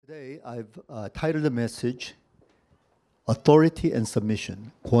Today I've titled the message Authority and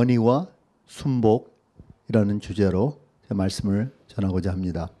Submission, 권위와 순복이라는 주제로 제 말씀을 전하고자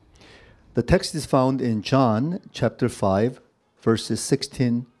합니다. The text is found in John chapter 5 verses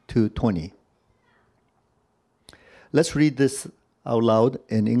 16 to 20. Let's read this out loud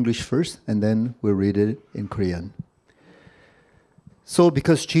in English first and then we'll read it in Korean. So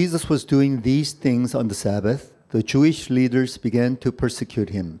because Jesus was doing these things on the Sabbath, the Jewish leaders began to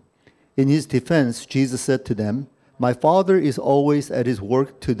persecute him. In his defense, Jesus said to them, "My Father is always at his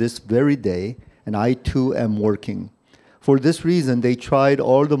work to this very day, and I too am working." For this reason, they tried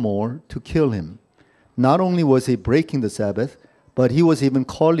all the more to kill him. Not only was he breaking the Sabbath, but he was even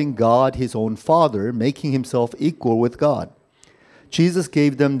calling God his own Father, making himself equal with God. Jesus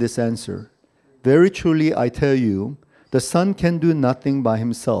gave them this answer, "Very truly I tell you, the Son can do nothing by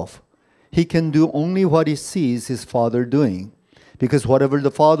himself. He can do only what he sees his Father doing, because whatever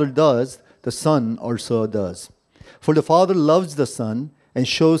the Father does, the Son also does. For the Father loves the Son and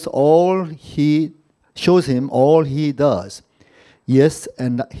shows him all he does. Yes,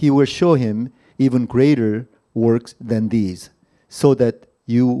 and he will show him even greater works than these, so that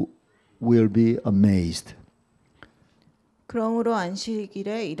you will be amazed." 그러므로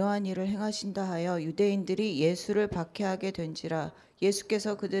안식일에 이러한 일을 행하신다 하여 유대인들이 예수를 박해하게 된지라.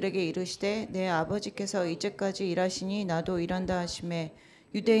 예수께서 그들에게 이르시되 내 아버지께서 이제까지 일하시니 나도 일한다 하시매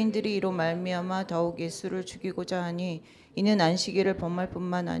유대인들이 이로 말미암아 더욱 예수를 죽이고자 하니 이는 안식일을 범할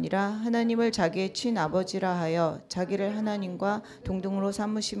뿐만 아니라 하나님을 자기의 친아버지라 하여 자기를 하나님과 동등으로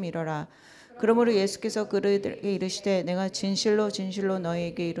삼으심이로라. 그러므로 예수께서 그들에게 이르시되 내가 진실로 진실로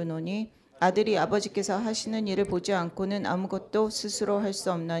너희에게 이르노니 아들이 아버지께서 하시는 일을 보지 않고는 아무것도 스스로 할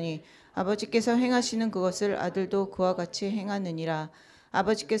수 없나니 아버지께서 행하시는 그것을 아들도 그와 같이 행하느니라.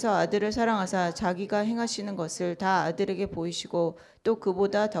 아버지께서 아들을 사랑하사 자기가 행하시는 것을 다 아들에게 보이시고 또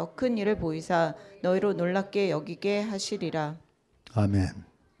그보다 더 큰 일을 보이사 너희로 놀랍게 여기게 하시리라. Amen.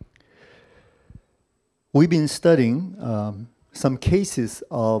 We've been studying some cases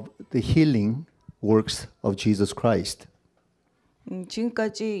of the healing works of Jesus Christ.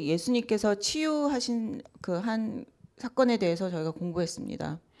 지금까지 예수님께서 치유하신 그 한 사건에 대해서 저희가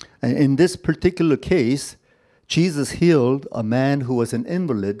공부했습니다. And in this particular case, Jesus healed a man who was an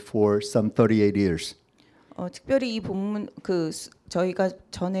invalid for some 38 years. 특별히 이 본문 저희가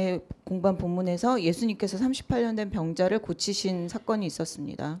전에 공부한 본문에서 예수님께서 38년 된 병자를 고치신 사건이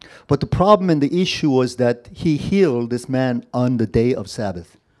있었습니다. But the problem and the issue was that he healed this man on the day of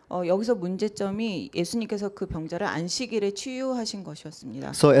Sabbath. 여기서 문제점이 예수님께서 그 병자를 안식일에 치유하신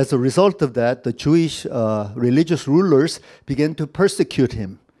것이었습니다. So as a result of that, the Jewish religious rulers began to persecute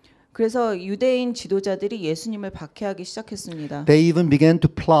him. 그래서 유대인 지도자들이 예수님을 박해하기 시작했습니다. They even began to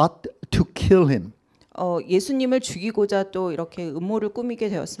plot to kill him. 예수님을 죽이고자 또 이렇게 음모를 꾸미게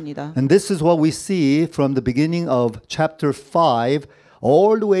되었습니다. And this is what we see from the beginning of chapter 5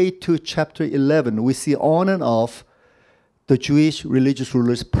 all the way to chapter 11. We see on and off the Jewish religious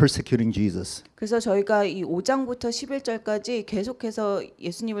rulers persecuting Jesus. 그래서 저희가 이 5장부터 11절까지 계속해서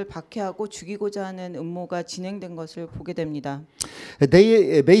예수님을 박해하고 죽이고자 하는 음모가 진행된 것을 보게 됩니다.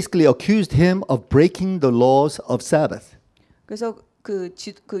 They basically accused him of breaking the laws of Sabbath. 그래서 그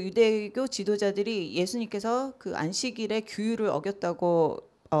유대교 지도자들이 예수님께서 그 안식일의 규율을 어겼다고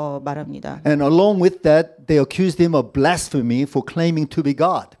말합니다. And along with that, they accused him of blasphemy for claiming to be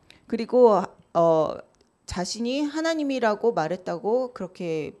God. 그리고 자신이 하나님이라고 말했다고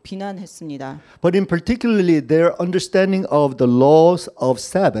그렇게 비난했습니다. But in particularly their understanding of the laws of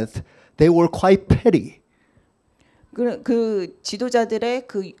Sabbath, they were quite petty. 그 지도자들의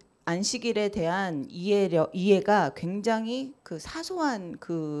그 안식일에 대한 이해가 굉장히 그 사소한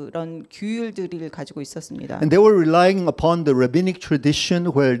그런 규율들을 가지고 있었습니다. And they were relying upon the rabbinic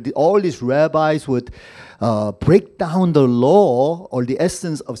tradition where all these rabbis would break down the law or the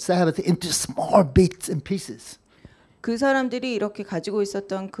essence of Sabbath into small bits and pieces. 그 사람들이 이렇게 가지고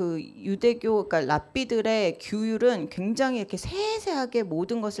있었던 그 유대교 그러니까 랍비들의 규율은 굉장히 이렇게 세세하게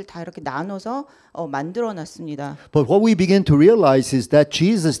모든 것을 다 이렇게 나눠서 만들어 놨습니다. But what we begin to realize is that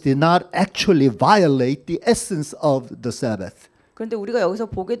Jesus did not actually violate the essence of the Sabbath. 그런데 우리가 여기서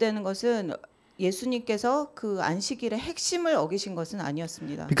보게 되는 것은 예수님께서 그 안식일의 핵심을 어기신 것은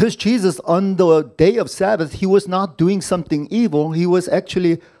아니었습니다. Because Jesus on the day of Sabbath, he was not doing something evil. He was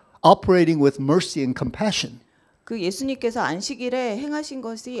actually operating with mercy and compassion. 그 예수님께서 안식일에 행하신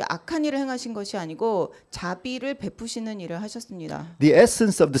것이 악한 일을 행하신 것이 아니고 자비를 베푸시는 일을 하셨습니다. The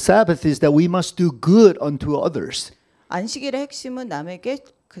essence of the Sabbath is that we must do good unto others. 안식일의 핵심은 남에게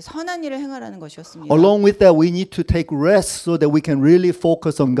그 선한 일을 행하라는 것이었습니다. Along with that, we need to take rest so that we can really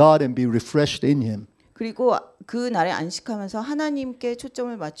focus on God and be refreshed in Him. 그 그리고 그 날에 안식하면서 하나님께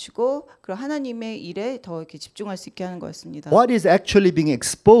초점을 맞추고 그 하나님의 일에 더 이렇게 집중할 수 있게 하는 거였습니다. What is actually being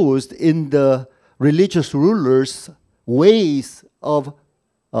exposed in the religious rulers' ways of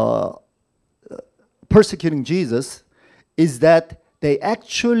persecuting Jesus is that they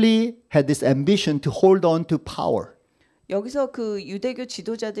actually had this ambition to hold on to power. 여기서 그 유대교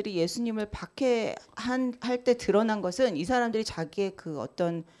지도자들이 예수님을 박해할 때 드러난 것은 이 사람들이 자기의 그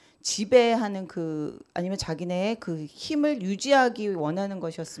어떤 지배하는 그 아니면 자기네의 그 힘을 유지하기 원하는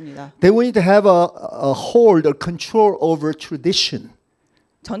것이었습니다. They wanted to have a hold or control over tradition.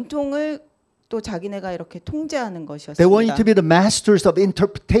 전통을 또 자기네가 이렇게 통제하는 They wanted 것이었습니다. to be the masters of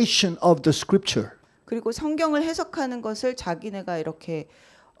interpretation of the scripture. 그리고 성경을 해석하는 것을 자기네가 이렇게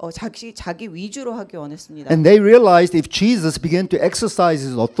자기 위주로 하기 원했습니다. And they realized if Jesus began to exercise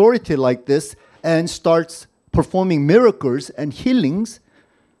his authority like this and starts performing miracles and healings,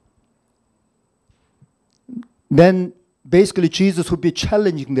 then basically Jesus would be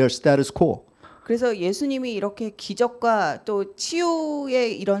challenging their status quo. 그래서 예수님이 이렇게 기적과 또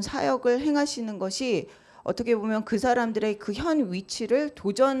치유의 이런 사역을 행하시는 것이 어떻게 보면 그 사람들의 그 현 위치를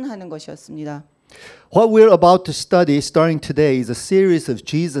도전하는 것이었습니다. What we're about to study starting today is a series of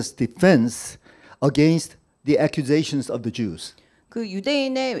Jesus' defense against the accusations of the Jews. 그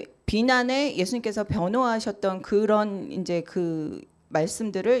유대인의 비난에 예수님께서 변호하셨던 그런 이제 그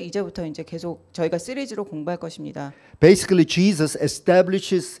말씀들을 이제부터 이제 계속 저희가 시리즈로 공부할 것입니다. Basically, Jesus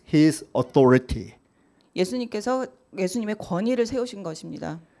establishes his authority. 예수님의 권위를 세우신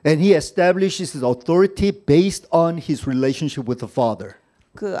것입니다. And he establishes his authority based on his relationship with the Father.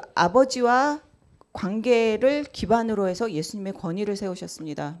 그 아버지와 관계를 기반으로 해서 예수님의 권위를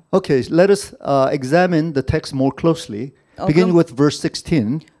세우셨습니다. Okay, let us examine the text more closely, beginning with verse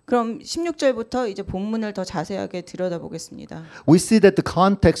 16. 그럼 16절부터 이제 본문을 더 자세하게 들여다보겠습니다. We see that the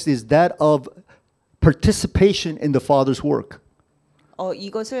context is that of participation in the Father's work.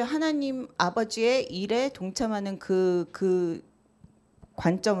 이것을 하나님 아버지의 일에 동참하는 그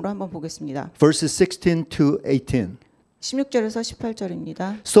관점으로 한번 보겠습니다. Verses 16 to 18. 16절에서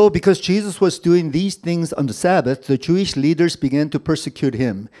 18절입니다. So, because Jesus was doing these things on the Sabbath, the Jewish leaders began to persecute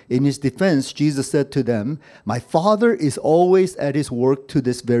him. In his defense, Jesus said to them, "My Father is always at his work to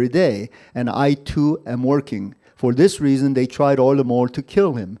this very day, and I too am working." For this reason, they tried all the more to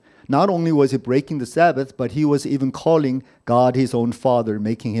kill him. Not only was he breaking the Sabbath, but he was even calling God his own Father,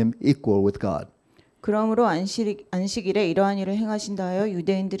 making him equal with God. 그러므로 안식일에 이러한 일을 행하신다 하여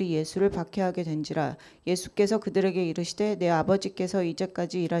유대인들이 예수를 박해하게 된지라. 예수께서 그들에게 이르시되 내 아버지께서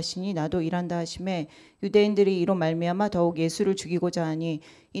이제까지 일하시니 나도 일한다 하시매 유대인들이 이로 말미암아 더욱 예수를 죽이고자 하니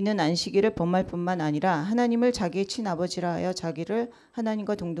이는 안식일을 범할 뿐만 아니라 하나님을 자기의 친아버지라 하여 자기를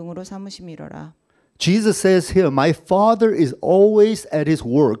하나님과 동등으로 삼으심이로라. Jesus says here, "My Father is always at his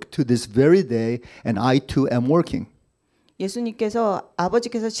work to this very day, and I too am working." 예수님께서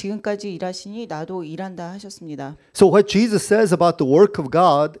아버지께서 지금까지 일하시니 나도 일한다 하셨습니다. So what Jesus says about the work of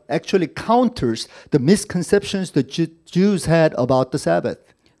God actually counters the misconceptions the Jews had about the Sabbath.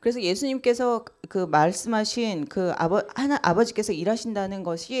 그래서 예수님께서 그 말씀하신 그 아버지께서 일하신다는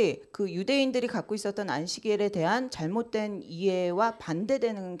것이 그 유대인들이 갖고 있었던 안식일에 대한 잘못된 이해와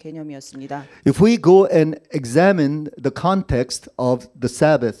반대되는 개념이었습니다. If we go and examine the context of the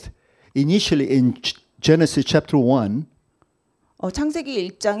Sabbath, initially in Genesis chapter 1, 창세기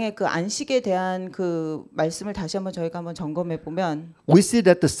 1장의 그 안식에 대한 그 말씀을 다시 한번 저희가 한번 점검해 보면 we see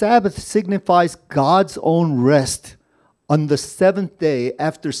that the Sabbath signifies God's own rest on the seventh day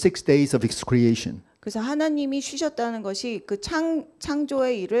after 6 days of His creation. 그래서 하나님이 쉬셨다는 것이 그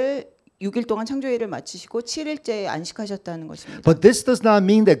창조의 일을 6일 동안 창조의 일을 마치시고 7일째에 안식하셨다는 것입니다. But this does not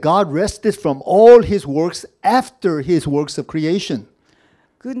mean that God rested from all His works after His works of creation.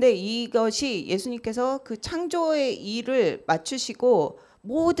 근데 이것이 예수님께서 그 창조의 일을 마치시고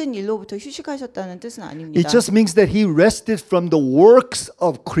모든 일로부터 휴식하셨다는 뜻은 아닙니다. It just means that He rested from the works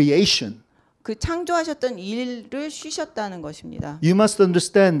of creation. 그 창조하셨던 일을 쉬셨다는 것입니다. You must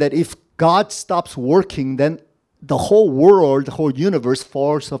understand that if God stops working, then the whole world, the whole universe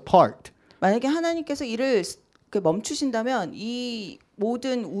falls apart. 만약에 하나님께서 일을 멈추신다면 이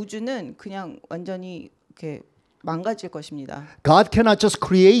모든 우주는 그냥 완전히 이렇게 망가질 것입니다. God cannot just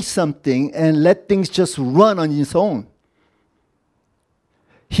create something and let things just run on its own.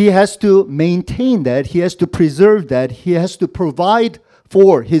 He has to maintain that. He has to preserve that. He has to provide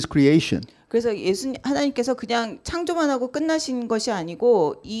for His creation. 그래서 하나님께서 그냥 창조만 하고 끝나신 것이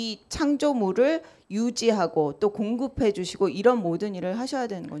아니고 이 창조물을 유지하고 또 공급해 주시고 이런 모든 일을 하셔야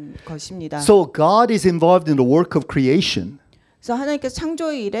되는 것입니다. So God is involved in the work of creation. 그래서 하나님께서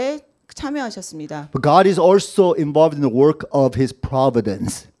창조의 일에 참여하셨습니다. But God is also involved in the work of His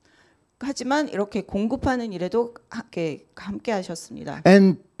providence. 하지만 이렇게 공급하는 일에도 함께 하셨습니다.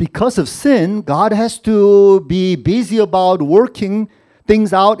 And because of sin, God has to be busy about working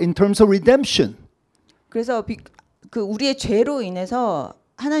things out in terms of redemption. 그래서 그 우리의 죄로 인해서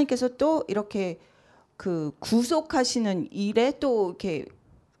하나님께서 또 이렇게 그 구속하시는 일에 또 이렇게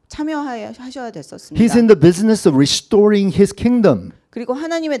참여하셔야 됐었습니다. He's in the business of restoring his kingdom. 그리고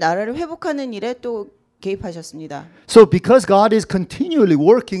하나님의 나라를 회복하는 일에 또 개입하셨습니다. So because God is continually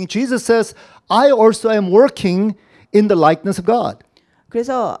working, Jesus says, I also am working in the likeness of God.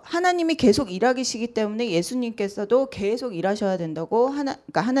 그래서 하나님이 계속 일하시기 때문에 예수님께서도 계속 일하셔야 된다고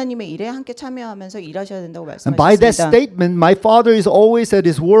그러니까 하나님의 일에 함께 참여하면서 일하셔야 된다고 And by that 말씀하셨습니다. statement, my Father is always at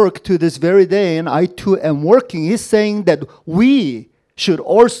his work to this very day, and I too am working. He's saying that we should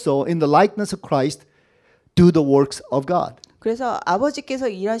also, in the likeness of Christ, do the works of God. 그래서 아버지께서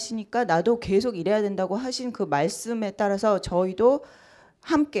일하시니까 나도 계속 일해야 된다고 하신 그 말씀에 따라서 저희도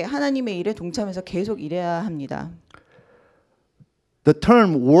함께 하나님의 일에 동참해서 계속 일해야 합니다. The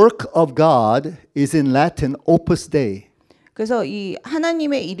term work of God is in Latin opus dei. 그래서 이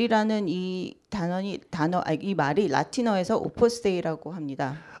하나님의 일이라는 이 이 말이 라틴어에서 오퍼스 데이라고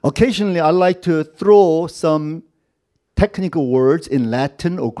합니다. Occasionally, I like to throw some technical words in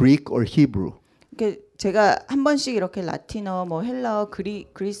Latin or Greek or Hebrew. 제가 한 번씩 이렇게 라틴어, 뭐 헬라어,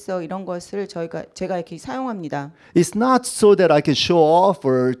 그리스어 이런 것을 제가 이렇게 사용합니다. It's not so that I can show off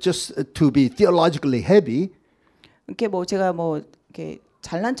or just to be theologically heavy. 이렇게 뭐 제가 뭐 이렇게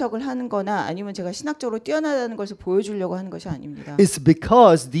잘난 척을 하는 거나 아니면 제가 신학적으로 뛰어나다는 것을 보여주려고 하는 것이 아닙니다. It's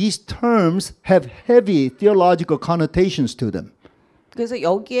because these terms have heavy theological connotations to them. 그래서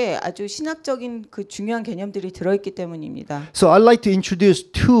여기에 아주 신학적인 그 중요한 개념들이 들어있기 때문입니다. So I'd like to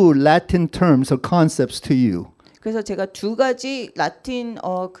introduce two Latin terms or concepts to you. 그래서 제가 두 가지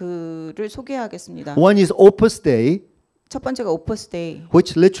라틴어 글을 소개하겠습니다. One is opus dei, 첫 번째가 오퍼스 데이.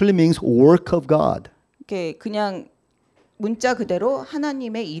 which literally means work of God. 이렇게 그냥 문자 그대로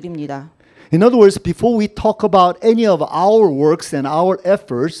하나님의 일입니다. In other words, before we talk about any of our works and our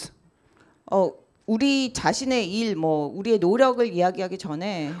efforts, 우리 자신의 일, 뭐 우리의 노력을 이야기하기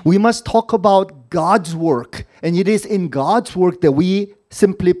전에 we must talk about God's work, and it is in God's work that we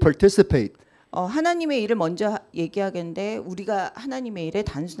simply participate. 하나님의 일을 먼저 얘기하겠는데 우리가 하나님의 일에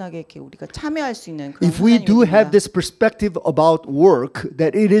단순하게 이렇게 우리가 참여할 수 있는 그런 If we do 하나님의 have 일입니다. this perspective about work,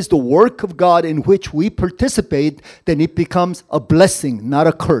 that it is the work of God in which we participate, then it becomes a blessing, not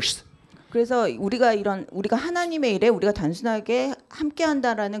a curse. 그래서 우리가 하나님의 일에 우리가 단순하게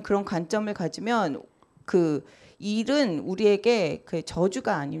함께한다라는 그런 관점을 가지면 그 일은 우리에게 그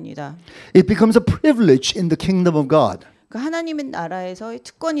저주가 아닙니다. It becomes a privilege in the kingdom of God. 그 하나님의 나라에서의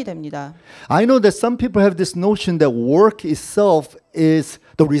특권이 됩니다. I know that some people have this notion that work itself is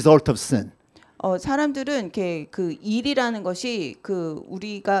the result of sin. 사람들은 이렇게 그 일이라는 것이 그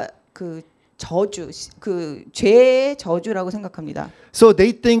우리가 그 죄의 저주라고 생각합니다. So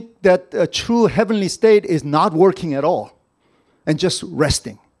they think that a true heavenly state is not working at all and just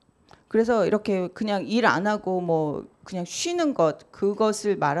resting. 그래서 이렇게 그냥 일 안 하고 뭐 그냥 쉬는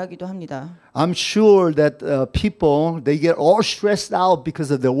그것을 말하기도 합니다. I'm sure that people, they get all stressed out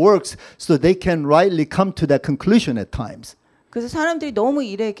because of their works, so they can rightly come to that conclusion at times. 그래서 사람들이 너무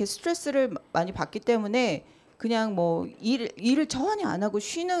일에 이렇게 스트레스를 많이 받기 때문에 그냥 뭐 일을 전혀 안 하고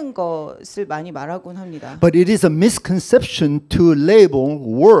쉬는 것을 많이 말하곤 합니다. But it is a misconception to label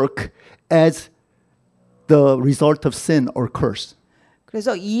work as the result of sin or curse.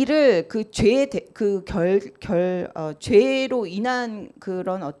 그래서 일을 죄로 인한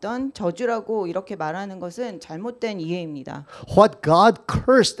그런 어떤 저주라고 이렇게 말하는 것은 잘못된 이해입니다. What God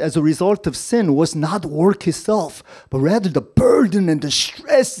cursed as a result of sin was not work itself, but rather the burden and the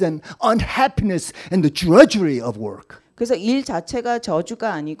stress and unhappiness and the drudgery of work. 그래서 일 자체가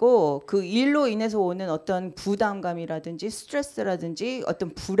저주가 아니고 그 일로 인해서 오는 어떤 부담감이라든지 스트레스라든지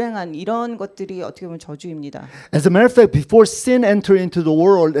어떤 불행한 이런 것들이 어떻게 보면 저주입니다. As a matter of fact, before sin entered into the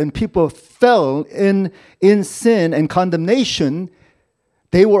world and people fell in sin and condemnation,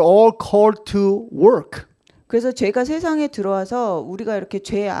 they were all called to work. 그래서 죄가 세상에 들어와서 우리가 이렇게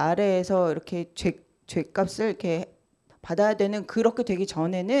죄 아래에서 이렇게 죄값을 이렇게 받아야 되는 그렇게 되기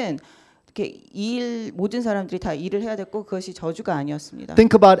전에는 이렇게 모든 사람들이 다 일을 해야 됐고 그것이 저주가 아니었습니다.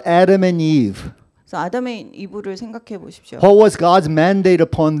 Think about Adam and Eve. 그래서 아담의 이브를 생각해 보십시오. What was God's mandate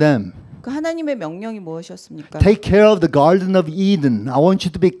upon them? 그 하나님의 명령이 무엇이었습니까? Take care of the Garden of Eden. I want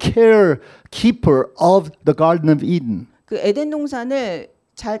you to be caretaker of the Garden of Eden. 그 에덴 동산을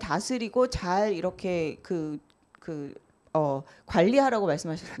잘 다스리고 잘 이렇게 관리하라고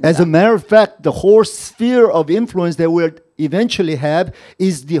말씀하셨습니다. As a matter of fact, the whole sphere of influence that we'll eventually have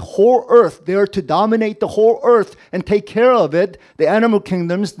is the whole earth. They are to dominate the whole earth and take care of it. The animal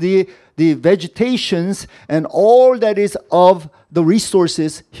kingdoms, the the vegetations and all that is of the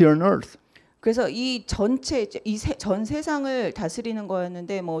resources here on earth. 그래서 이 전체 전 세상을 다스리는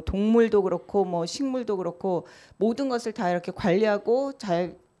거였는데 뭐 동물도 그렇고 뭐 식물도 그렇고 모든 것을 다 이렇게 관리하고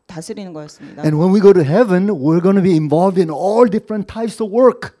잘 다스리는 거였습니다. And when we go to heaven, we're going to be involved in all different types of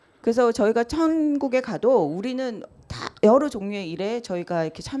work. 그래서 저희가 천국에 가도 우리는 다 여러 종류의 일에 저희가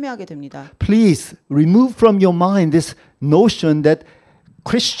이렇게 참여하게 됩니다. Please remove from your mind this notion that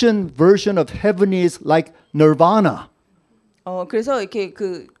Christian version of heaven is like nirvana. 그래서 이렇게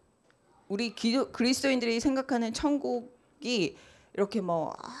그 우리 그리스도인들이 생각하는 천국이 이렇게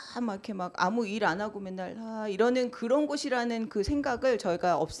막 이렇게 막 아무 일 안 하고 맨날 이러는 그런 곳이라는 그 생각을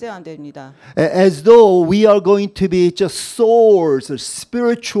저희가 없애야 됩니다. As though we are going to be just souls or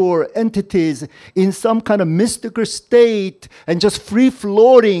spiritual entities in some kind of mystical state and just free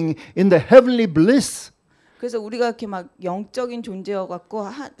floating in the heavenly bliss. 그래서 우리가 이렇게 막 영적인 존재여 갖고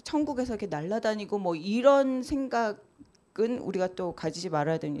천국에서 이렇게 날아다니고 뭐 이런 생각은 우리가 또 가지지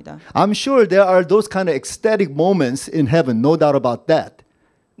말아야 됩니다. I'm sure there are those kind of ecstatic moments in heaven, no doubt about that.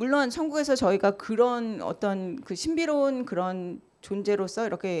 물론 천국에서 저희가 그런 어떤 그 신비로운 그런 존재로서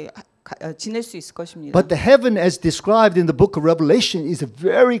이렇게 지낼 수 있을 것입니다. But the heaven as described in the book of Revelation is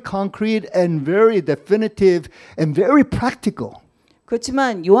very concrete and very definitive and very practical.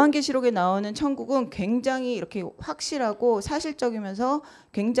 그렇지만 요한계시록에 나오는 천국은 굉장히 이렇게 확실하고 사실적이면서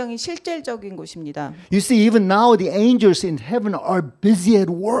굉장히 실질적인 곳입니다. You see, even now the angels in heaven are busy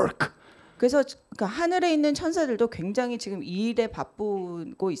at work. 그래서 그러니까 하늘에 있는 천사들도 굉장히 지금 일에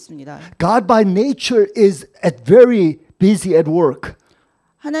바쁘고 있습니다. God by nature is very busy at work.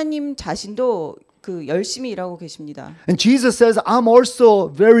 하나님 자신도 그 열심히 일하고 계십니다. And Jesus says, I'm also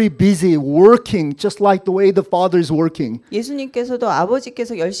very busy working just like the way the Father is working. 예수님께서도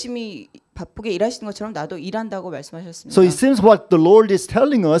아버지께서 열심히 바쁘게 일하시는 것처럼 나도 일한다고 말씀하셨습니다. So it seems what the Lord is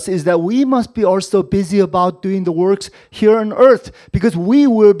telling us is that we must be also busy about doing the works here on earth because we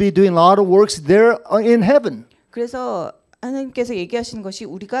will be doing a lot of works there in heaven. 그래서 하나님께서 얘기하시는 것이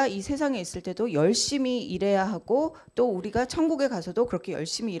우리가 이 세상에 있을 때도 열심히 일해야 하고 또 우리가 천국에 가서도 그렇게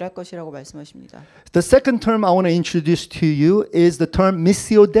열심히 일할 것이라고 말씀하십니다. The second term I want to introduce to you is the term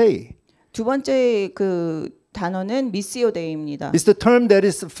Missio Dei. 두 번째 그 단어는 미시오 데이입니다. It's the term that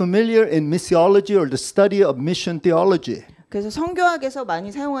is familiar in missiology or the study of mission theology. 그래서 성교학에서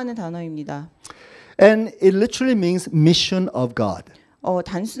많이 사용하는 단어입니다. And it literally means mission of God.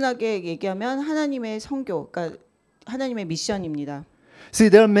 단순하게 얘기하면 하나님의 성교, 그러니까 하나님의 미션입니다. See,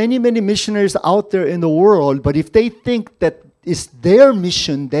 there are many missionaries out there in the world, but if they think that it's their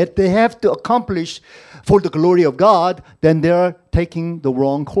mission that they have to accomplish for the glory of God, then they are taking the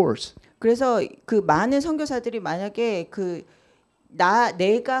wrong course. 그래서 그 많은 선교사들이 만약에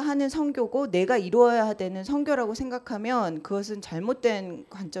내가 하는 선교고 내가 이루어야 되는 선교라고 생각하면 그것은 잘못된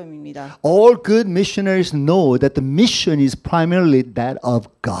관점입니다. All good missionaries know that the mission is primarily that of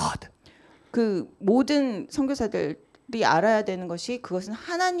God. 그 모든 선교사들이 알아야 되는 것이 그것은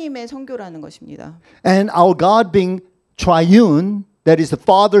하나님의 선교라는 것입니다. And our God being triune, that is the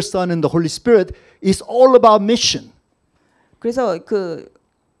Father, Son, and the Holy Spirit, is all about mission. 그래서 그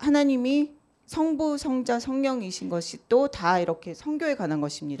하나님이 성부, 성자, 성령이신 것이 또 다 이렇게 선교에 관한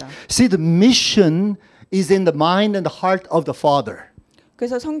것입니다. See, the mission is in the mind and the heart of the Father.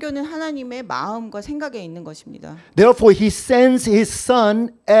 그래서 선교는 하나님의 마음과 생각에 있는 것입니다. Therefore, He sends His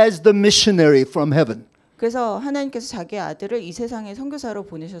Son as the missionary from heaven. 그래서 하나님께서 자기의 아들을 이 세상에 선교사로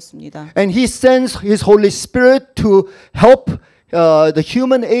보내셨습니다. And He sends His Holy Spirit to help the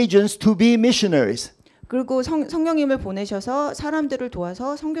human agents to be missionaries. 그리고 성령님을 보내셔서 사람들을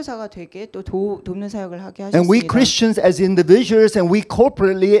도와서 선교사가 되게 또 돕는 사역을 하게 And we 하셨습니다. Christians as individuals and we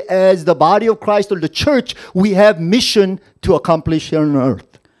corporately as the body of Christ or the church, we have mission to accomplish here on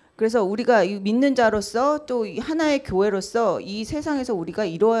earth. 그래서 우리가 믿는 자로서 또 하나의 교회로서 이 세상에서 우리가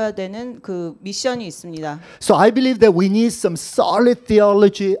이루어야 되는 그 미션이 있습니다. So I believe that we need some solid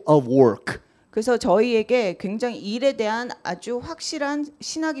theology of work. 그래서 저희에게 굉장히 일에 대한 아주 확실한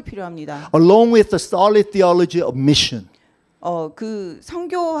신학이 필요합니다. Along with the solid theology of mission. 그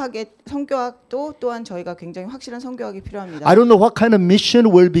성교학도 또한 저희가 굉장히 확실한 성교학이 필요합니다. I don't know what kind of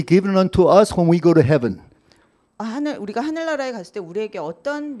mission will be given unto us when we go to heaven. 우리가 하늘나라에 갔을 때 우리에게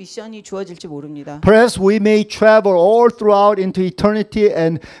어떤 미션이 주어질지 모릅니다. Perhaps we may travel all throughout into eternity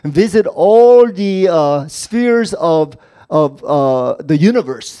and visit all the spheres of the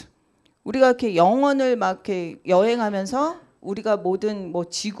universe. 우리가 이렇게 영혼을 막 이렇게 여행하면서 우리가 모든 뭐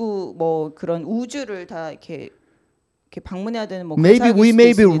지구 뭐 그런 우주를 다 이렇게 방문해야 되는 뭐 Maybe we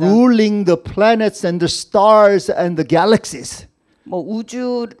may be ruling the planets and the stars and the galaxies. 뭐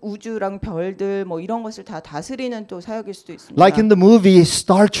우주랑 별들 뭐 이런 것을 다 다스리는 또 사역일 수도 있습니다. Like in the movie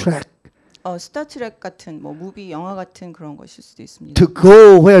Star Trek. 스타트랙 같은 뭐 무비 영화 같은 그런 것일 수도 있습니다. To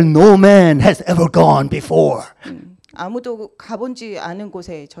go where no man has ever gone before. 아무도 가본지 않은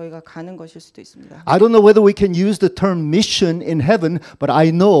곳에 저희가 가는 것일 수도 있습니다. I don't know whether we can use the term mission in heaven, but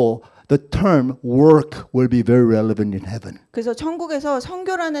I know the term work will be very relevant in heaven. 그래서 천국에서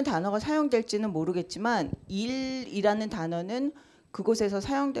선교라는 단어가 사용될지는 모르겠지만 일이라는 단어는 그곳에서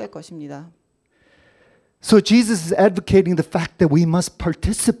사용될 것입니다. So Jesus is advocating the fact that we must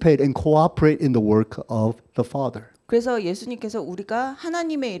participate and cooperate in the work of the Father. 그래서 예수님께서 우리가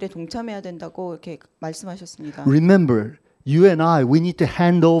하나님의 일에 동참해야 된다고 이렇게 말씀하셨습니다. Remember, you and I, we need to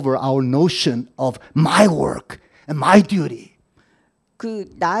hand over our notion of my work and my duty. 그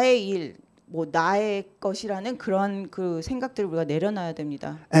나의 일, 뭐 나의 것이라는 그런 그 생각들을 우리가 내려놔야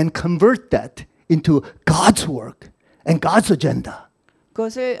됩니다. And convert that into God's work and God's agenda.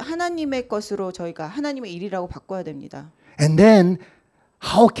 그것을 하나님의 것으로 저희가 하나님의 일이라고 바꿔야 됩니다. And then,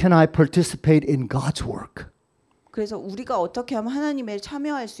 how can I participate in God's work? 그래서 우리가 어떻게 하면 하나님의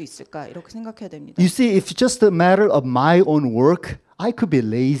참여할 수 있을까 이렇게 생각해야 됩니다. You see, if it's just a matter of my own work, I could be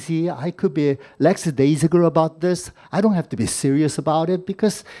lazy, I could be lackadaisical about this. I don't have to be serious about it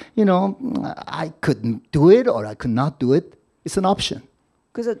because, you know, I couldn't do it or I could not do it. It's an option.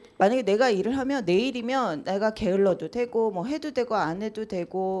 그래서 만약에 내가 일을 하면 내 일이면 내가 게을러도 되고 뭐 해도 되고 안 해도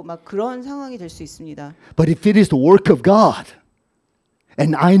되고 막 그런 상황이 될 수 있습니다. But if it is the work of God,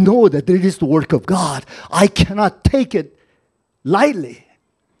 and I know that it is the work of God, I cannot take it lightly.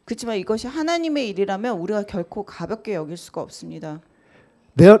 그렇지만 이것이 하나님의 일이라면 우리가 결코 가볍게 여길 수가 없습니다.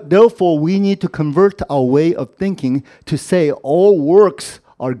 Therefore, we need to convert our way of thinking to say all works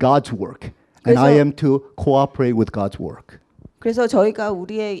are God's work, and I am to cooperate with God's work. 그래서 저희가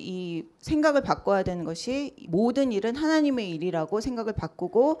우리의 이 생각을 바꿔야 되는 것이 모든 일은 하나님의 일이라고 생각을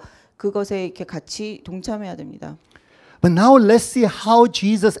바꾸고 그것에 이렇게 같이 동참해야 됩니다. But now let's see how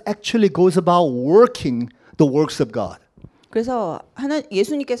Jesus actually goes about working the works of God. 그래서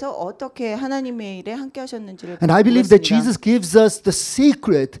예수님께서 어떻게 하나님의 일에 함께 하셨는지를 And I believe that 보겠습니다. Jesus gives us the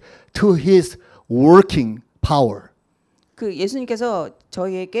secret to his working power. 그 예수님께서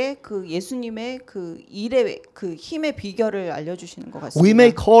저희에게 그 예수님의 그 일의 그 힘의 비결을 알려주시는 것 같습니다. We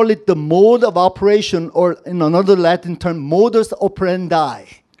may call it the mode of operation, or in another Latin term, modus operandi.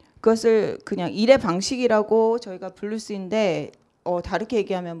 그것을 그냥 일의 방식이라고 저희가 부를 수 있는데 다르게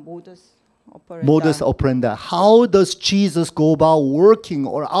얘기하면 Modus operandi. How does Jesus go about working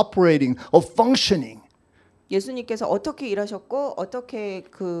or operating or functioning? 예수님께서 어떻게 일하셨고 어떻게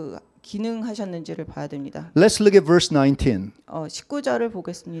그 기능하셨는지를 봐야 됩니다. Let's look at verse 19. 19절을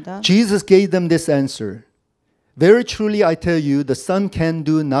보겠습니다. Jesus gave them this answer. Very truly I tell you, the Son can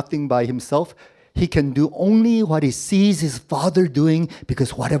do nothing by himself. He can do only what he sees his Father doing,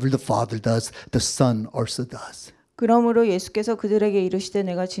 because whatever the Father does, the Son also does. 그러므로 예수께서 그들에게 이르시되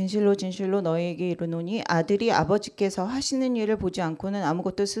내가 진실로 진실로 너희에게 이르노니 아들이 아버지께서 하시는 일을 보지 않고는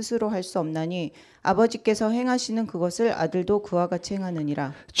아무것도 스스로 할 수 없나니 아버지께서 행하시는 그것을 아들도 그와 같이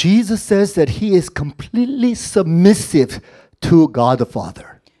행하느니라. Jesus says that he is completely submissive to God the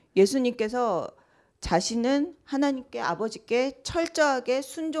Father. 예수님께서 자신은 하나님께 아버지께 철저하게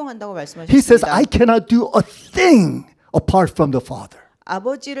순종한다고 He says, 말씀하셨습니다. I cannot do a thing apart from the Father.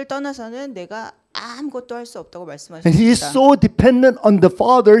 아버지를 떠나서는 내가 아무것도 할 수 없다고 And he is 말씀하셨습니다. so dependent on the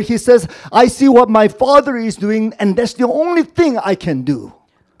Father. He says, I see what my Father is doing, and that's the only thing I can do.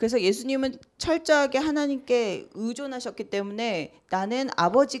 그래서 예수님은 철저하게 하나님께 의존하셨기 때문에 나는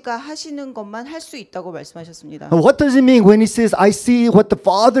아버지가 하시는 것만 할 수 있다고 말씀하셨습니다. And what does it mean when he says, I see what the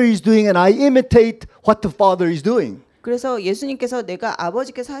Father is doing and I imitate what the Father is doing? 그래서 예수님께서 내가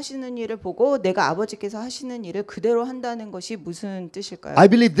아버지께서 하시는 일을 보고 내가 아버지께서 하시는 일을 그대로 한다는 것이 무슨 뜻일까요? I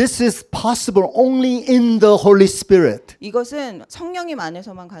believe this is possible only in the Holy Spirit. 이것은 성령님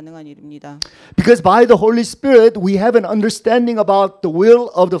안에서만 가능한 일입니다. Because by the Holy Spirit, we have an understanding about the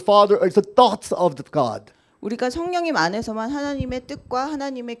will of the Father or the thoughts of the God. 우리가 성령님 안에서만 하나님의 뜻과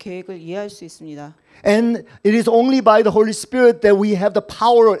하나님의 계획을 이해할 수 있습니다. And it is only by the Holy Spirit that we have the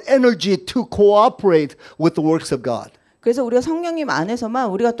power or energy to cooperate with the works of God. 그래서 우리가 성령님 안에서만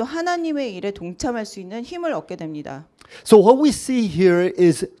우리가 또 하나님의 일에 동참할 수 있는 힘을 얻게 됩니다. So what we see here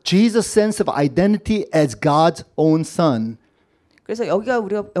is Jesus' sense of identity as God's own son. 그래서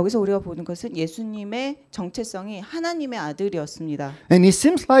여기서 우리가 보는 것은 예수님의 정체성이 하나님의 아들이었습니다. And it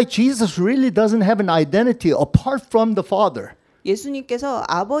seems like Jesus really doesn't have an identity apart from the Father. 예수님께서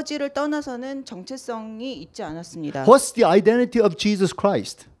아버지를 떠나서는 정체성이 있지 않았습니다. What's the identity of Jesus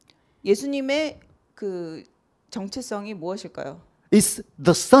Christ? 예수님의 그 정체성이 무엇일까요? It's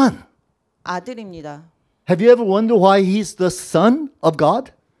the Son. 아들입니다. Have you ever wondered why he's the Son of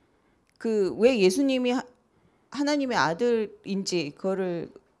God? 그 왜 예수님이 하나님의 아들인지 그거를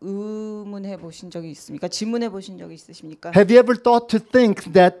의문해 보신 적이 있습니까? 질문해 보신 적이 있으십니까? Have you ever thought to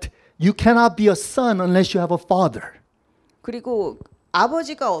think that you cannot be a son unless you have a father? 그리고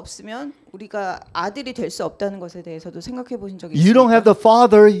아버지가 없으면 우리가 아들이 될 수 없다는 것에 대해서도 생각해 보신 적이 You don't have 있습니까? the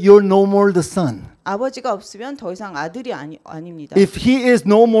father, you're no more the son. 아버지가 없으면 더 이상 아들이 아닙니다. If he is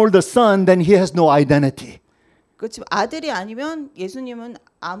no more the son, then he has no identity. 그렇지만 아들이 아니면 예수님은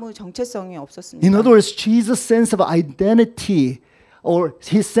아무 정체성이 없었습니다. In other words, Jesus' sense of identity or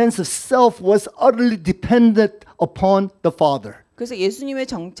his sense of self was utterly dependent upon the Father. 그래서 예수님의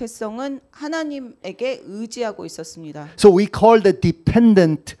정체성은 하나님에게 의지하고 있었습니다. So we call that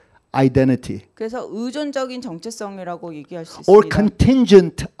dependent identity 그래서 의존적인 정체성이라고 얘기할 수 or 있습니다.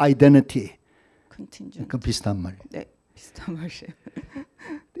 contingent identity. 컨틴전. 그 비슷한 말이에요. 네, 비슷한 말이에요.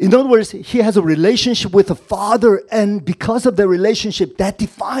 In other words, he has a relationship with the Father, and because of the relationship, that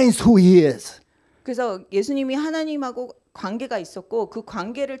defines who he is. 그래서 예수님이 하나님하고 관계가 있었고 그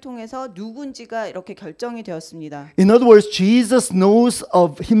관계를 통해서 누군지가 이렇게 결정이 되었습니다. In other words, Jesus knows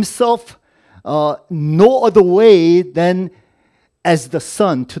of himself no other way than as the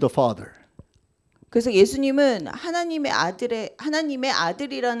son to the Father. 그래서 예수님은 하나님의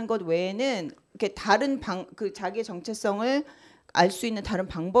아들이라는 것 외에는 이렇게 다른 그 자기의 정체성을 알 수 있는 다른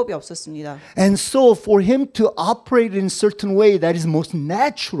방법이 없었습니다. And so for him to operate in a certain way that is most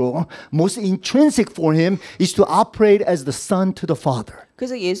natural, most intrinsic for him is to operate as the son to the Father.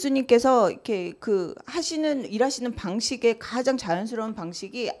 그래서 예수님께서 이렇게 일하시는 방식의 가장 자연스러운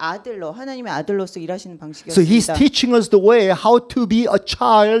방식이 하나님의 아들로서 일하시는 So he's 방식이었습니다. teaching us the way how to be a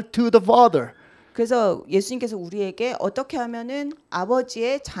child to the Father. 그래서 예수님께서 우리에게 어떻게 하면은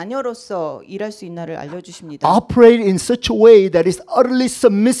아버지의 자녀로서 일할 수 있나를 알려주십니다. Operate in such a way that is utterly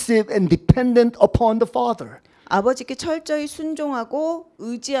submissive and dependent upon the Father. 아버지께 철저히 순종하고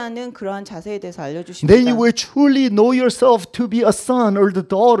의지하는 그러한 자세에 대해서 Then 알려주십니다. you will truly know yourself to be a son or the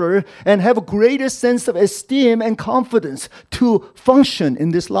daughter and have a greater sense of esteem and confidence to function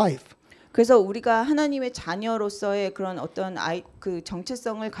in this life. 그래서 우리가 하나님의 자녀로서의 그런 어떤 그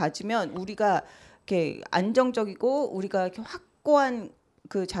정체성을 가지면 우리가 이렇게 안정적이고 우리가 이렇게 확고한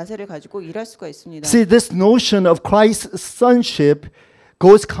그 자세를 가지고 일할 수가 있습니다. See, this notion of Christ's sonship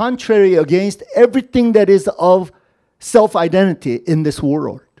goes contrary against everything that is of self-identity in this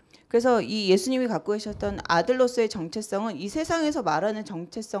world. 그래서 이 예수님이 갖고 계셨던 아들로서의 정체성은 이 세상에서 말하는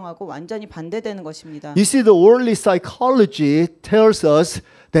정체성하고 완전히 반대되는 것입니다. You see, the worldly psychology tells us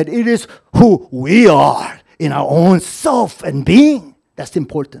that it is who we are in our own self and being. That's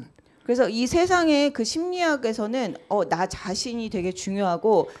important. 그래서 이 세상의 그 심리학에서는 나 자신이 되게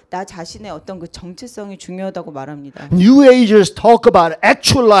중요하고 나 자신의 어떤 그 정체성이 중요하다고 말합니다. New Agers talk about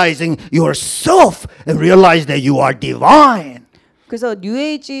actualizing yourself and realize that you are divine. 그래서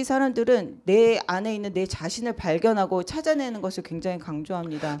뉴에이지 사람들은 내 안에 있는 내 자신을 발견하고 찾아내는 것을 굉장히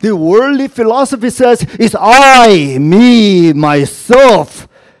강조합니다. The worldly philosophy says it's I, me, myself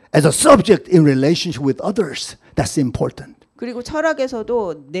as a subject in relationship with others. That's important. 그리고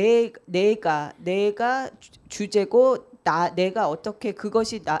철학에서도 내가 주제고 내가 어떻게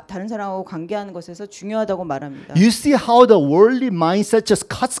그것이 다른 사람하고 관계하는 것에서 중요하다고 말합니다. You see how the worldly mindset just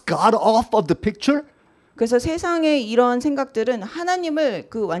cuts God off of the picture? 그래서 세상의 이런 생각들은 하나님을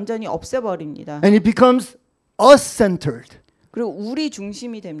완전히 없애버립니다. And it becomes us-centered. 그리고 우리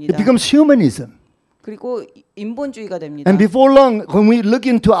중심이 It 됩니다. becomes humanism. 그리고 인본주의가 됩니다. And before long, when we look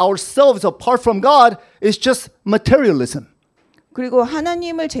into ourselves apart from God, it's just materialism. 그리고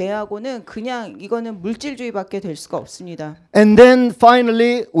하나님을 제외하고는 그냥 이거는 물질주의밖에 될 수가 없습니다. And then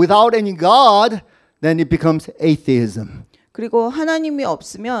finally, without any God, then it becomes atheism. 그리고 하나님이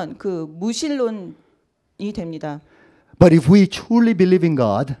없으면 그 무신론이 됩니다. But if we truly believe in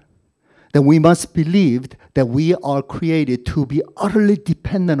God, then we must believe that we are created to be utterly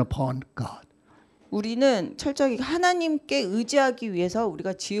dependent upon God. 우리는 철저히 하나님께 의지하기 위해서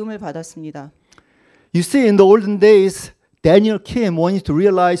우리가 지음을 받았습니다. You see, in the olden days, Daniel Kim wanted to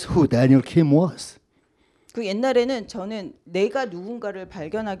realize who Daniel Kim was. 그 옛날에는 저는 내가 누군가를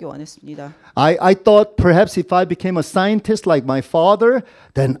발견하기 원했습니다. I thought perhaps if I became a scientist like my father,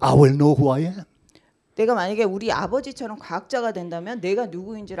 then I will know who I am. 내가 만약에 우리 아버지처럼 과학자가 된다면 내가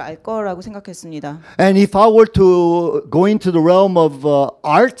누구인지를 알 거라고 생각했습니다. And if I were to go into the realm of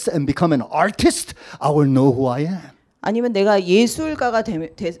arts and become an artist, I will know who I am. 아니면 내가 예술가가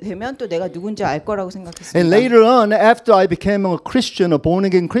되면 또 내가 누군지 알 거라고 생각했습니다. And later on, after I became a Christian, a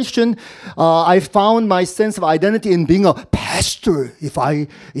born-again Christian, I found my sense of identity in being a pastor. If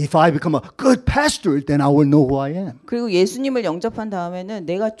I become a good pastor, then I will know who I am. 그리고 예수님을 영접한 다음에는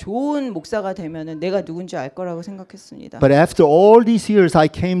내가 좋은 목사가 되면은 내가 누군지 알 거라고 생각했습니다. But after all these years, I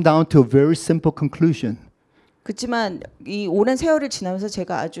came down to a very simple conclusion. 그렇지만 이 오랜 세월을 지나면서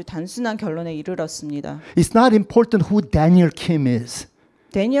제가 아주 단순한 결론에 이르렀습니다. It's not important who Daniel Kim is.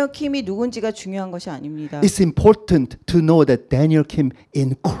 데니얼 킴이 누군지가 중요한 것이 아닙니다. It's important to know that Daniel Kim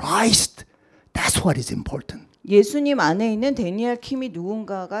in Christ. That's what is important. 예수님 안에 있는 데니얼 킴이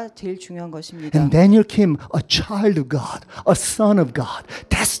누군가가 제일 중요한 것입니다. And Daniel Kim, a child of God, a son of God.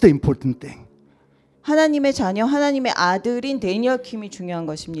 That's the important thing. 하나님의 자녀, 하나님의 아들인 데니얼 킴이 중요한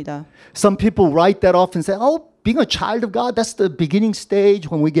것입니다. Some people write that off and say, oh, being a child of God, that's the beginning stage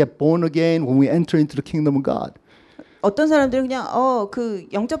when we get born again, when we enter into the kingdom of God. 어떤 사람들은 그냥 그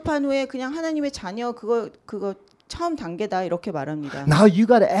영접한 후에 그냥 하나님의 자녀 그거 처음 단계다 이렇게 말합니다. Now you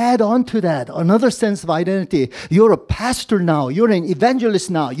got to add on to that another sense of identity. You're a pastor now. You're an evangelist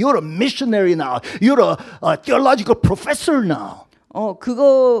now. You're a missionary now. You're a theological professor now.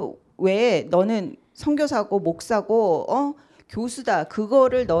 그거 외에 너는 선교사고 목사고 교수다.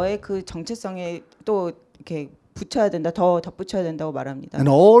 그거를 너의 그 정체성에 또 이렇게 붙여야 된다. 더 덧붙여야 된다고 말합니다.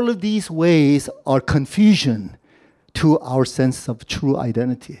 And all of these ways are confusion to our sense of true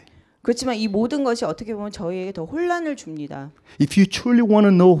identity. 그렇지만 이 모든 것이 어떻게 보면 저희에게 더 혼란을 줍니다. If you truly want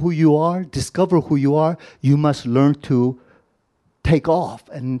to know who you are, discover who you are, you must learn to take off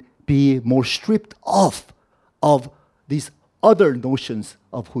and be more stripped off of these other notions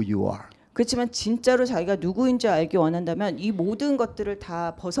of who you are. 그렇지만 진짜로 자기가 누구인지 알기 원한다면 이 모든 것들을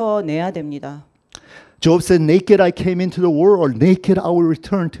다 벗어내야 됩니다. Job said, naked I came into the world, naked I will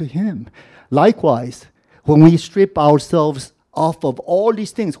return to him. Likewise, when we strip ourselves off of all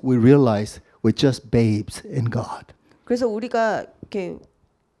these things, we realize we're just babes in God. 그래서 우리가 이렇게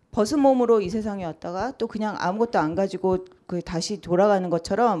벗은 몸으로 이 세상에 왔다가 또 그냥 아무것도 안 가지고 그 다시 돌아가는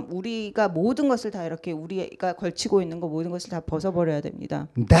것처럼 우리가 모든 것을 다 이렇게 우리가 걸치고 있는 거 모든 것을 다 벗어버려야 됩니다.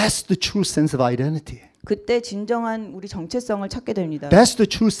 That's the true sense of identity. 그때 진정한 우리 정체성을 찾게 됩니다. That's the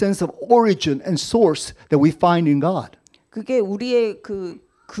true sense of origin and source that we find in God. 그게 우리의 그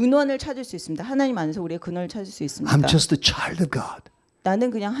근원을 찾을 수 있습니다. 하나님 안에서 우리의 근원을 찾을 수 있습니다. I'm just a child of God.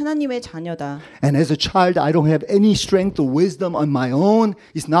 나는 그냥 하나님의 자녀다. And as a child, I don't have any strength or wisdom on my own.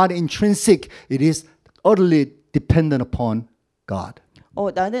 It's not intrinsic. It is utterly dependent upon God.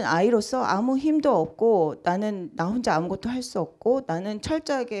 나는 아이로서 아무 힘도 없고 나는 나 혼자 아무것도 할 수 없고 나는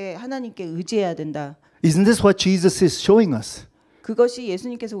철저하게 하나님께 의지해야 된다. Isn't this what Jesus is showing us? 그것이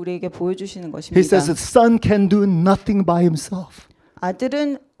예수님께서 우리에게 보여주시는 He 것입니다. says the son can do nothing by himself.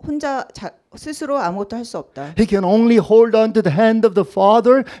 아들은 혼자 스스로 아무것도 할 수 없다. He can only hold on to the hand of the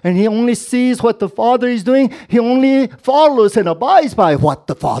Father, and he only sees what the Father is doing. He only follows and abides by what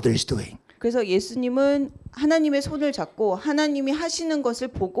the Father is doing. 그래서 예수님은 하나님의 손을 잡고 하나님이 하시는 것을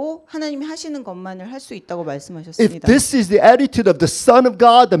보고 하나님이 하시는 것만을 할 수 있다고 If 말씀하셨습니다. this is the attitude of the Son of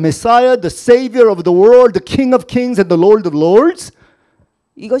God, the Messiah, the Savior of the world, the King of Kings and the Lord of Lords,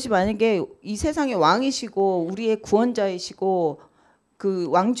 이것이 만약에 이 세상의 왕이시고 우리의 구원자이시고 그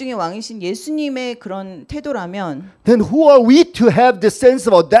왕 중의 왕이신 예수님의 그런 태도라면 then who are we to have this sense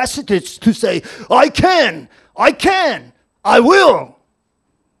of audacity to say, I can, I will?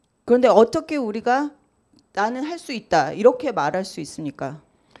 그런데 어떻게 우리가 나는 할 수 있다 이렇게 말할 수 있습니까?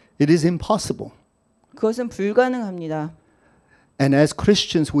 It is impossible. 그것은 불가능합니다. And as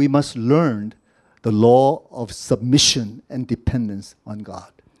Christians, we must learn the law of submission and dependence on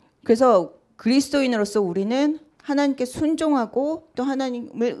God. 그래서 그리스도인으로서 우리는 하나님께 순종하고 또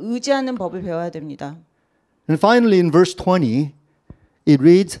하나님을 의지하는 법을 배워야 됩니다. And finally, in verse 20, it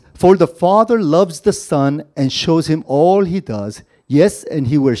reads, For the Father loves the Son and shows him all he does. Yes, and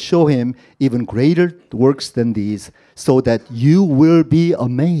he will show him even greater works than these, so that you will be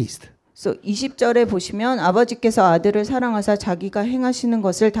amazed. 그래서 20절에 보시면 아버지께서 아들을 사랑하사 자기가 행하시는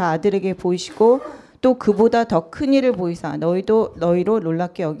것을 다 아들에게 보이시고 또 그보다 더 큰 일을 보이사 너희로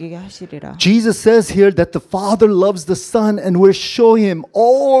놀랍게 여기게 하시리라. Jesus says here that the Father loves the Son and will show him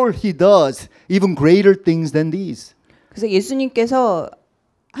all he does, even greater things than these. 그래서 예수님께서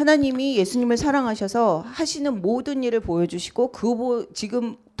하나님이 예수님을 사랑하셔서 하시는 모든 일을 보여주시고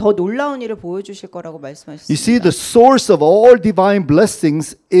지금 더 놀라운 일을 보여주실 거라고 말씀하셨습니다. You see, the source of all divine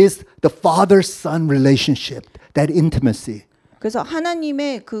blessings is the Father-Son relationship, that intimacy. 그래서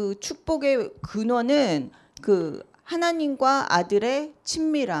하나님의 그 축복의 근원은 그 하나님과 아들의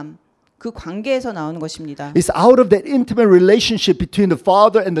친밀함, 그 관계에서 나오는 것입니다. It's out of that intimate relationship between the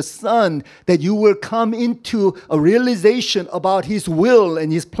Father and the Son that you will come into a realization about His will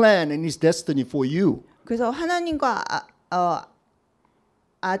and His plan and His destiny for you. 그래서 하나님과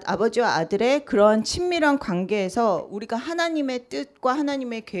아버지와 아들의 그런 친밀한 관계에서 우리가 하나님의 뜻과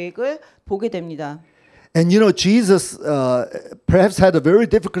하나님의 계획을 보게 됩니다. And you know, Jesus perhaps had a very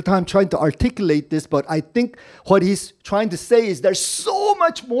difficult time trying to articulate this, but I think what he's trying to say is there's so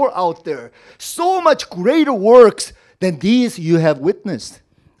much more out there, so much greater works than these you have witnessed.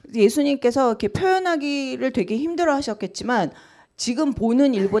 예수님께서 이렇게 표현하기를 되게 힘들어하셨겠지만 지금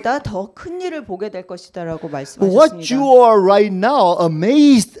보는 일보다 더 큰 일을 보게 될 것이다라고 What 말씀하셨습니다. you are right now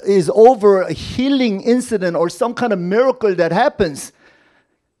amazed is over a healing incident or some kind of miracle that happens.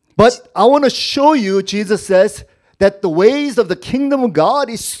 But I want to show you, Jesus says, that the ways of the kingdom of God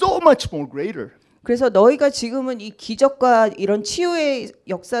is so much more greater. 그래서 너희가 지금은 이 기적과 이런 치유의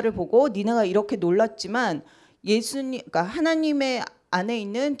역사를 보고 니네가 이렇게 놀랐지만 예수님, 그러니까 하나님의 안에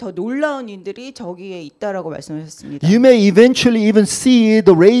있는 더 놀라운 일들이 저기에 있다라고 말씀하셨습니다. You may eventually even see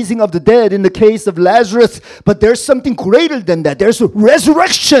the raising of the dead in the case of Lazarus, but there's something greater than that. There's a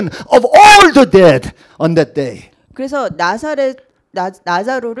resurrection of all the dead on that day. 그래서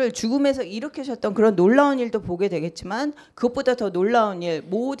나사로를 죽음에서 일으키셨던 그런 놀라운 일도 보게 되겠지만 그것보다 더 놀라운 일,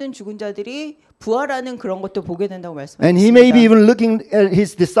 모든 죽은 자들이 부활하는 그런 것도 보게 된다고 And he may be 말씀하셨습니다. even looking at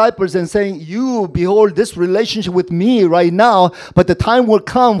his disciples and saying, you behold this relationship with me right now, but the time will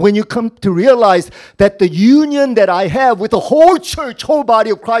come when you come to realize that the union that I have with the whole church, whole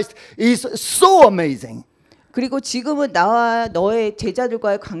body of Christ is so amazing. 그리고 지금은 나와 너의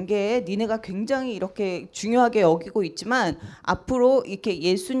제자들과의 관계에 니네가 굉장히 이렇게 중요하게 여기고 있지만 앞으로 이렇게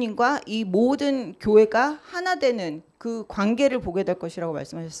예수님과 이 모든 교회가 하나 되는 그 관계를 보게 될 것이라고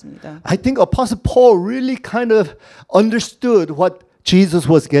말씀하셨습니다. I think Apostle Paul really kind of understood what Jesus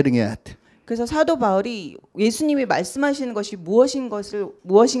was getting at. 그래서 사도 바울이 예수님이 말씀하시는 것이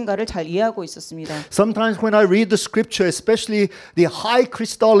무엇인가를 잘 이해하고 있었습니다. Sometimes when I read the scripture, especially the high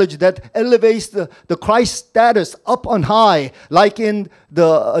Christology that elevates the Christ status up on high, like in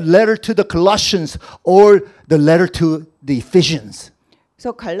the letter to the Colossians or the letter to the Ephesians.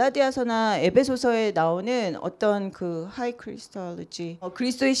 그래서 갈라디아서나 에베소서에 나오는 어떤 그 하이 크리스톨로지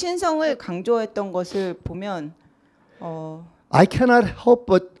그리스도의 신성을 강조했던 것을 보면 I cannot help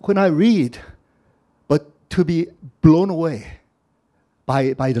but when I read, but to be blown away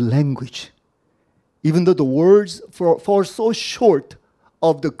by the language, even though the words fall so short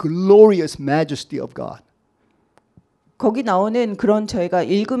of the glorious majesty of God. 거기 나오는 그런 저희가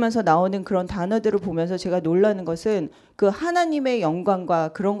읽으면서 나오는 그런 단어들을 보면서 제가 놀라는 것은 그 하나님의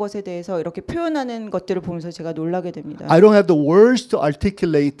영광과 그런 것에 대해서 이렇게 표현하는 것들을 보면서 제가 놀라게 됩니다. I don't have the words to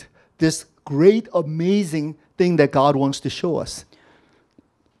articulate this great, amazing thing that God wants to show us.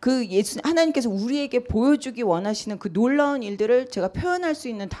 그 하나님께서 우리에게 보여주기 원하시는 그 놀라운 일들을 제가 표현할 수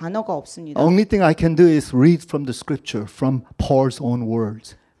있는 단어가 없습니다. Only thing I can do is read from the scripture, from Paul's own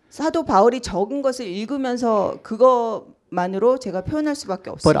words. 사도 바울이 적은 것을 읽으면서 그것만으로 제가 표현할 수밖에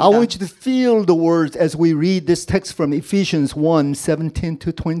But I 없습니다. want you to feel the words as we read this text from Ephesians 1:17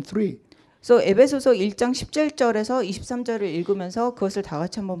 to 23. 그래서 에베소서 1장 17절에서 23절을 읽으면서 그것을 다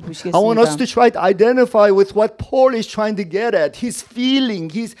같이 한번 I want us 보시겠습니다. to try to identify with what Paul is trying to get at, his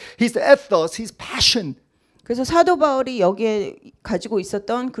feeling, his ethos, his passion. 그래서 사도 바울이 여기에 가지고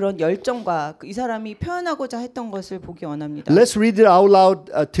있었던 그런 열정과 이 사람이 표현하고자 했던 것을 보기 원합니다. Let's read it out loud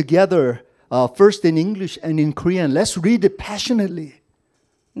together, first in English and in Korean. Let's read it passionately.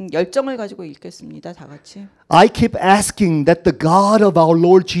 열정을 가지고 읽겠습니다. 다 같이. I keep asking that the God of our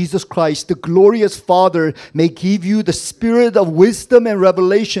Lord Jesus Christ, the glorious Father, may give you the spirit of wisdom and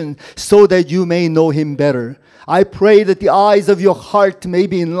revelation so that you may know him better. I pray that the eyes of your heart may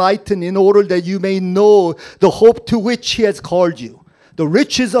be enlightened in order that you may know the hope to which he has called you, the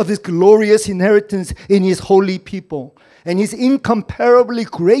riches of his glorious inheritance in his holy people, and his incomparably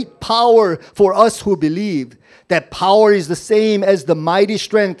great power for us who believe. That power is the same as the mighty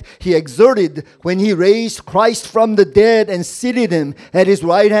strength he exerted when he raised Christ from the dead and seated him at his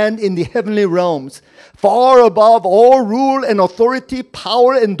right hand in the heavenly realms, far above all rule and authority,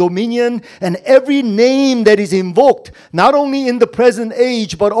 power and dominion, and every name that is invoked, not only in the present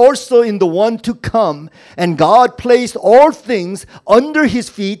age, but also in the one to come. And God placed all things under his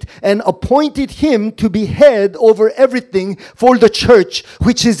feet and appointed him to be head over everything for the church,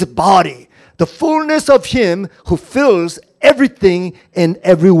 which is the body, the fullness of him who fills everything in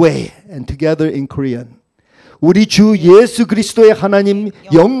every way. And together in Korean. 우리 주 예수 그리스도의 하나님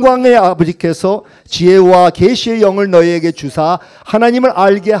영광의 아버지께서 지혜와 계시의 영을 너희에게 주사 하나님을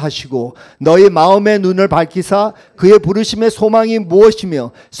알게 하시고 너희 마음의 눈을 밝히사 그의 부르심의 소망이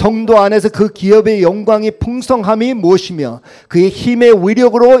무엇이며 성도 안에서 그 기업의 영광이 풍성함이 무엇이며 그의 힘의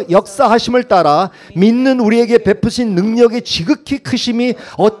위력으로 역사하심을 따라 믿는 우리에게 베푸신 능력의 지극히 크심이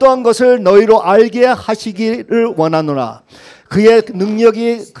어떠한 것을 너희로 알게 하시기를 원하노라. 그의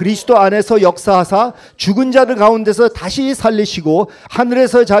능력이 그리스도 안에서 역사하사 죽은 자들 가운데서 다시 살리시고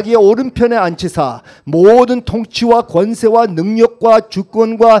하늘에서 자기의 오른편에 앉히사 모든 통치와 권세와 능력과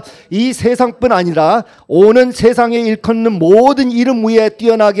주권과 이 세상뿐 아니라 오는 세상에 일컫는 모든 이름 위에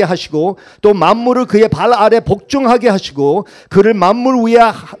뛰어나게 하시고 또 만물을 그의 발 아래 복종하게 하시고 그를 만물 위에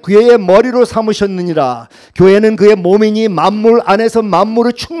그의 머리로 삼으셨느니라. 교회는 그의 몸이니 만물 안에서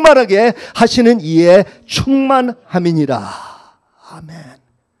만물을 충만하게 하시는 이의 충만함이니라. Amen.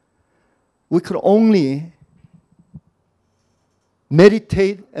 We could only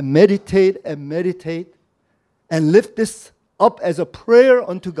meditate and meditate and meditate and lift this up as a prayer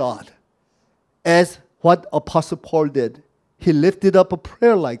unto God, as what Apostle Paul did. He lifted up a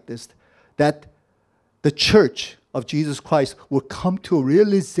prayer like this, that the church of Jesus Christ will come to a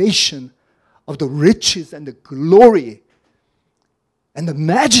realization of the riches and the glory and the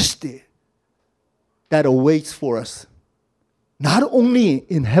majesty that awaits for us. Not only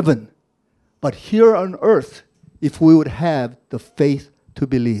in heaven, but here on earth, if we would have the faith to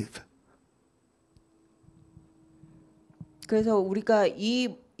believe. 그래서 우리가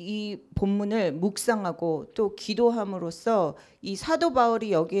이 본문을 묵상하고 또 기도함으로써 이 사도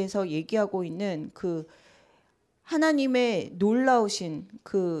바울이 여기에서 얘기하고 있는 그 하나님의 놀라우신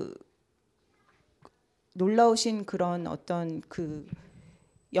그런 어떤 그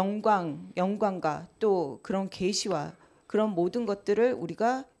영광과 또 그런 계시와 그런 모든 것들을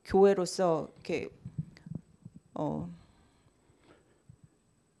우리가 교회로서 이렇게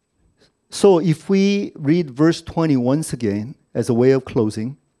So if we read verse 20 once again as a way of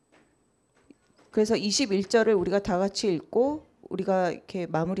closing. 그래서 21절을 우리가 다 같이 읽고 우리가 이렇게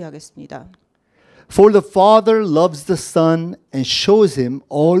마무리하겠습니다. For the Father loves the Son and shows him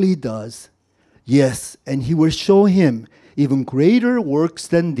all he does. Yes, and he will show him even greater works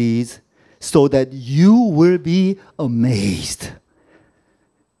than these, so that you will be amazed.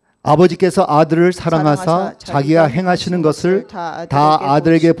 아버지께서 아들을 사랑하사 자기가 행하시는 것을 다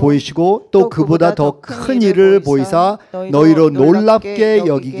아들에게 보이시고 또 그보다 더 큰 일을 보이사 너희로 놀랍게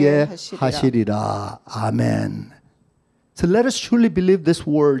여기게 하시리라. 아멘. So let us truly believe this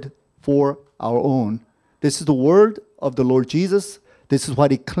word for our own. This is the word of the Lord Jesus. This is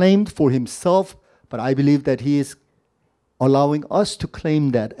what he claimed for himself, but I believe that he is allowing us to claim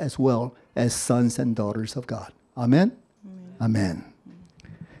that as well as sons and daughters of God. Amen? Amen.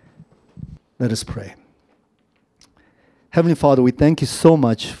 Let us pray. Heavenly Father, we thank you so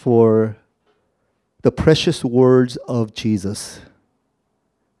much for the precious words of Jesus.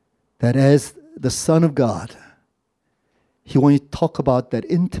 That as the Son of God, he wanted to talk about that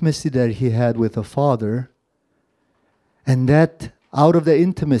intimacy that he had with the Father, and that out of the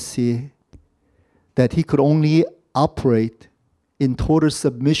intimacy that he could only operate in total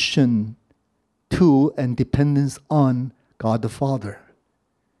submission to and dependence on God the Father.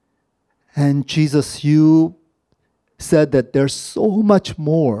 And Jesus, you said that there's so much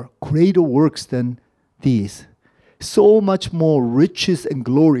more greater works than these, so much more riches and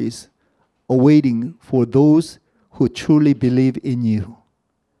glories awaiting for those who truly believe in you.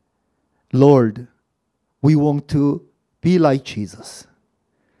 Lord, we want to be like Jesus.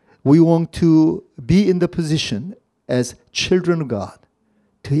 We want to be in the position as children of God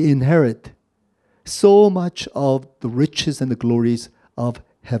to inherit so much of the riches and the glories of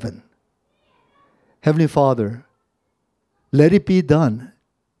heaven. Heavenly Father, let it be done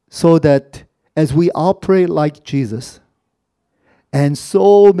so that as we operate like Jesus and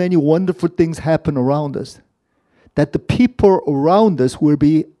so many wonderful things happen around us, that the people around us will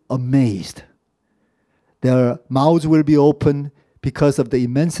be amazed. Their mouths will be open because of the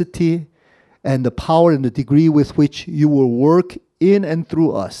immensity and the power and the degree with which you will work in and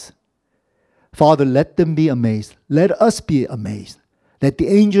through us. Father, let them be amazed. Let us be amazed. Let the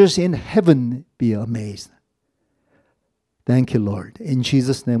angels in heaven be amazed. Thank you, Lord. In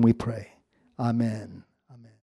Jesus' name we pray. Amen.